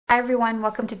Hi everyone,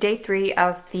 welcome to day 3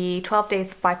 of the 12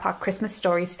 Days of BIPOC Christmas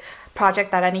Stories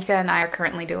project that Anika and I are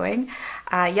currently doing.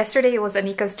 Yesterday it was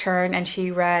Anika's turn and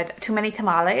she read Too Many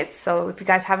Tamales, so if you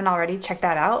guys haven't already, check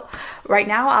that out. Right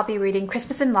now I'll be reading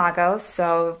Christmas in Lagos,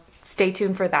 so stay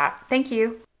tuned for that. Thank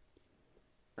you.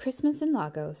 Christmas in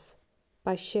Lagos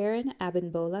by Sharon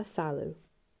Abimola Salu.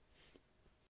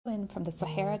 In from the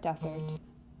Sahara Desert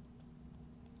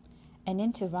and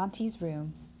into Ranti's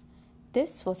room.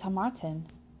 This was Hamartin,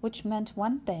 which meant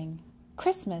one thing: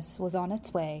 Christmas was on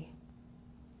its way.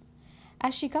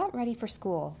 As she got ready for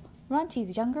school,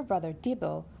 Ranti's younger brother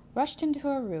Dibo rushed into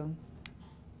her room.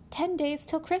 10 days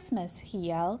till Christmas, he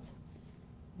yelled.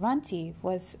 Ranti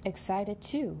was excited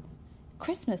too.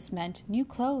 Christmas meant new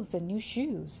clothes and new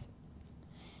shoes.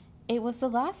 It was the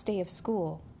last day of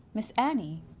school. Miss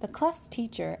Annie, the class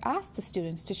teacher, asked the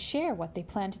students to share what they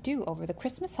planned to do over the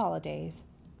Christmas holidays.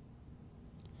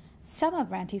 Some of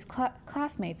Ranti's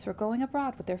classmates were going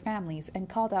abroad with their families and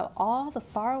called out all the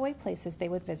faraway places they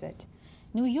would visit.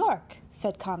 New York,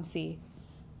 said Kamsi.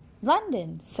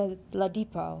 London, said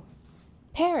Ladipo.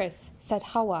 Paris, said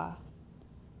Hawa.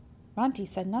 Ranti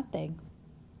said nothing.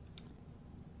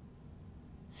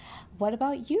 What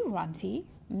about you, Ranti?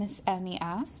 Miss Annie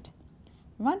asked.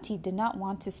 Ranti did not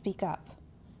want to speak up.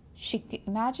 She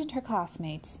imagined her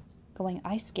classmates going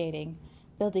ice skating,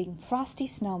 building frosty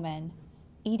snowmen,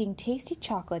 eating tasty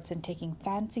chocolates and taking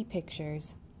fancy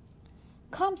pictures.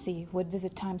 Kamsi would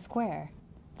visit Times Square.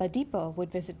 Ladipo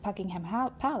would visit Buckingham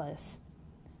Palace.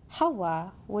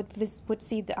 Hawa would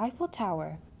see the Eiffel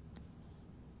Tower.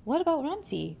 What about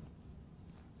Ranti?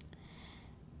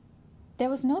 There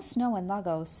was no snow in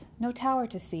Lagos, no tower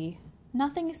to see,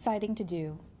 nothing exciting to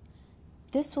do.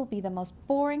 This will be the most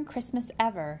boring Christmas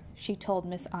ever, she told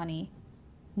Miss Annie.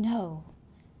 No,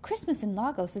 Christmas in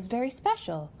Lagos is very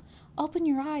special. Open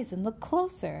your eyes and look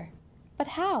closer. But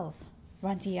how?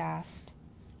 Ranti asked.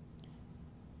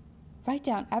 Write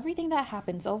down everything that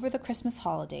happens over the Christmas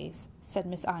holidays, said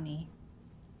Miss Annie.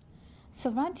 So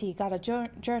Ranti got a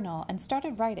journal and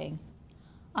started writing.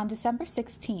 On December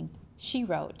 16th, she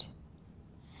wrote,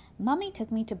 Mummy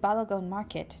took me to Balogun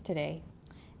Market today.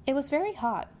 It was very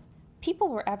hot. People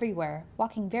were everywhere,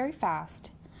 walking very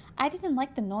fast. I didn't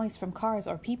like the noise from cars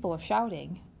or people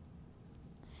shouting.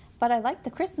 But I liked the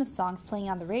Christmas songs playing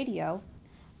on the radio.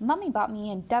 Mummy bought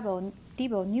me and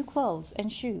Debo new clothes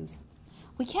and shoes.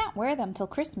 We can't wear them till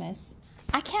Christmas.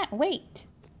 I can't wait.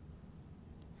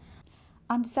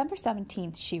 On December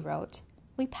 17th, she wrote,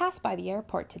 We passed by the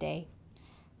airport today.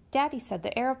 Daddy said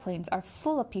the airplanes are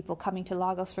full of people coming to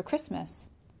Lagos for Christmas.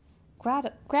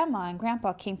 Grandma and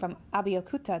Grandpa came from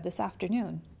Abeokuta this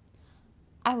afternoon.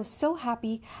 I was so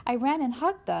happy I ran and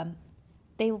hugged them.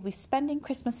 They will be spending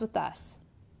Christmas with us.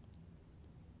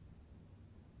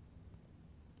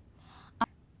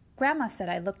 Grandma said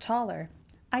I looked taller.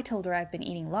 I told her I've been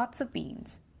eating lots of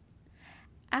beans.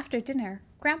 After dinner,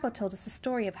 Grandpa told us the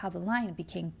story of how the lion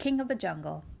became king of the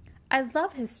jungle. I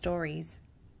love his stories.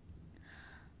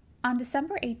 On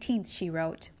December 18th, she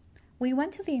wrote, We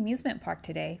went to the amusement park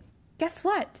today. Guess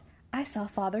what? I saw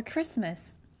Father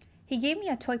Christmas. He gave me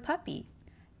a toy puppy.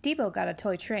 Debo got a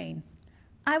toy train.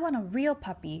 I want a real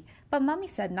puppy, but Mummy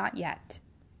said not yet.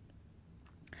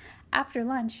 After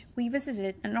lunch, we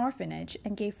visited an orphanage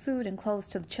and gave food and clothes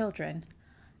to the children.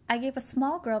 I gave a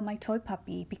small girl my toy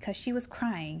puppy because she was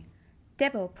crying.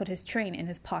 Debo put his train in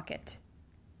his pocket.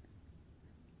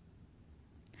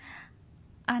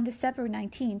 On December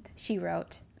 19th, she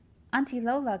wrote, Auntie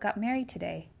Lola got married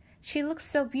today. She looks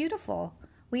so beautiful.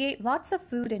 We ate lots of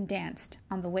food and danced.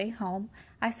 On the way home,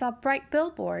 I saw bright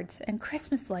billboards and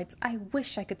Christmas lights. I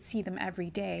wish I could see them every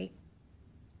day.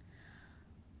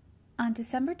 On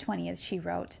December 20th, she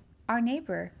wrote, Our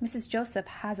neighbor, Mrs. Joseph,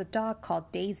 has a dog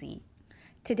called Daisy.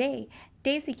 Today,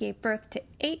 Daisy gave birth to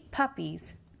 8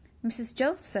 puppies. Mrs.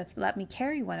 Joseph let me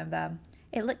carry one of them.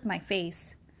 It licked my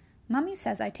face. Mummy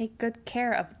says I take good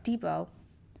care of Debo.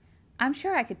 I'm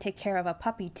sure I could take care of a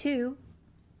puppy too.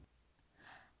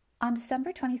 On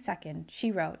December 22nd,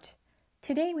 she wrote,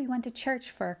 Today we went to church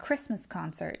for a Christmas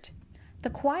concert. The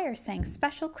choir sang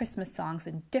special Christmas songs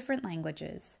in different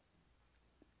languages.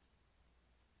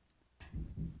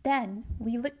 Then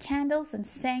we lit candles and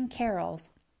sang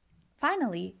carols.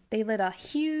 Finally, they lit a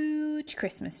huge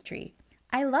Christmas tree.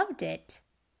 I loved it.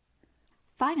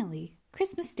 Finally,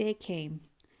 Christmas Day came.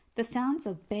 The sounds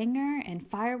of banger and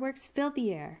fireworks filled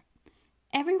the air.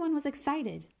 Everyone was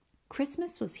excited.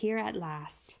 Christmas was here at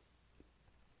last.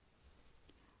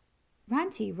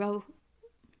 Ranti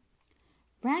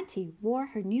wore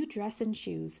her new dress and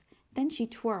shoes. Then she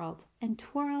twirled and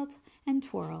twirled and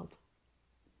twirled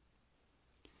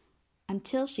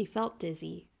until she felt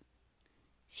dizzy.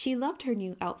 She loved her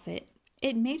new outfit.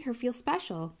 It made her feel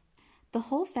special. The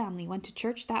whole family went to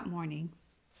church that morning.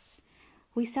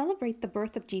 "We celebrate the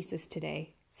birth of Jesus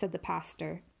today," said the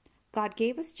pastor. "God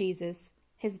gave us Jesus,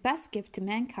 his best gift to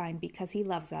mankind because he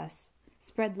loves us.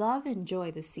 Spread love and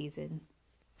joy this season."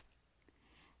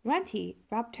 Ranti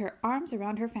wrapped her arms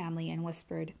around her family and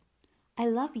whispered, "I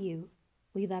love you."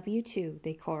 "We love you too,"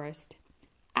 they chorused.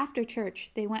 After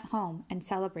church, they went home and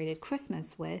celebrated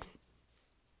Christmas with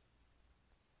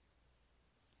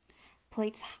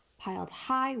plates piled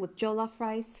high with jollof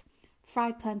rice,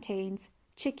 fried plantains,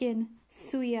 chicken,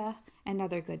 suya, and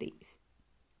other goodies.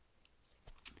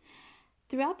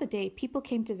 Throughout the day, people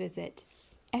came to visit.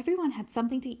 Everyone had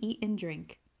something to eat and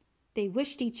drink. They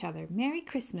wished each other Merry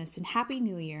Christmas and Happy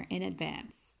New Year in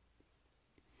advance.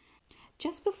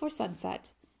 Just before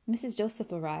sunset, Mrs.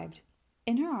 Joseph arrived.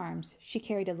 In her arms, she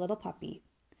carried a little puppy.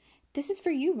 "This is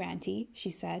for you, Ranti,"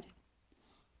 she said.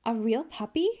 "A real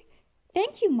puppy?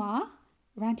 Thank you, Ma,"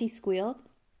 Ranti squealed.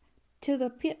 To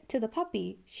the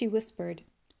puppy, she whispered,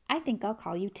 "I think I'll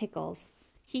call you Tickles."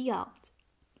 He yelped.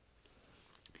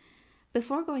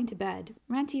 Before going to bed,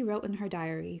 Ranti wrote in her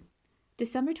diary,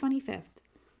 December 25th.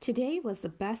 Today was the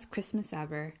best Christmas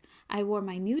ever. I wore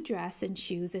my new dress and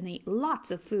shoes and ate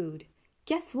lots of food.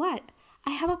 Guess what?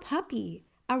 I have a puppy.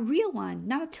 A real one,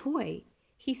 not a toy.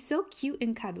 He's so cute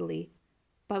and cuddly.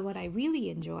 But what I really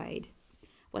enjoyed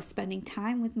was spending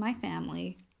time with my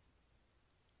family.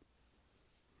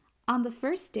 On the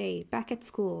first day back at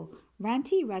school,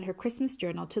 Ranti read her Christmas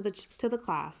journal to the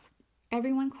class.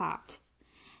 Everyone clapped.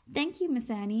 "Thank you, Miss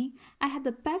Annie. I had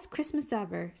the best Christmas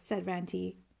ever," said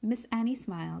Ranti. Miss Annie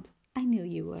smiled. "I knew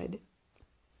you would."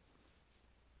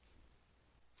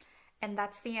 And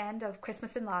that's the end of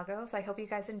Christmas in Lagos. I hope you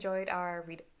guys enjoyed our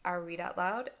read out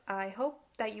loud. I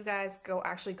hope that you guys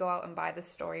actually go out and buy this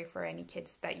story for any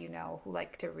kids that you know who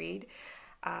like to read.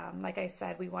 Like I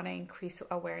said, we want to increase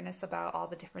awareness about all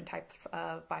the different types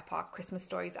of BIPOC Christmas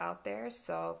stories out there.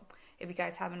 So if you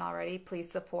guys haven't already,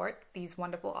 please support these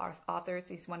wonderful authors,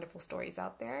 these wonderful stories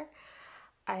out there.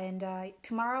 And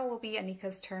tomorrow will be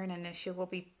Anika's turn, and she will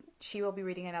be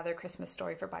reading another Christmas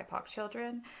story for BIPOC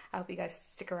children. I hope you guys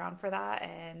stick around for that.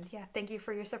 And yeah, thank you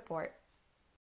for your support.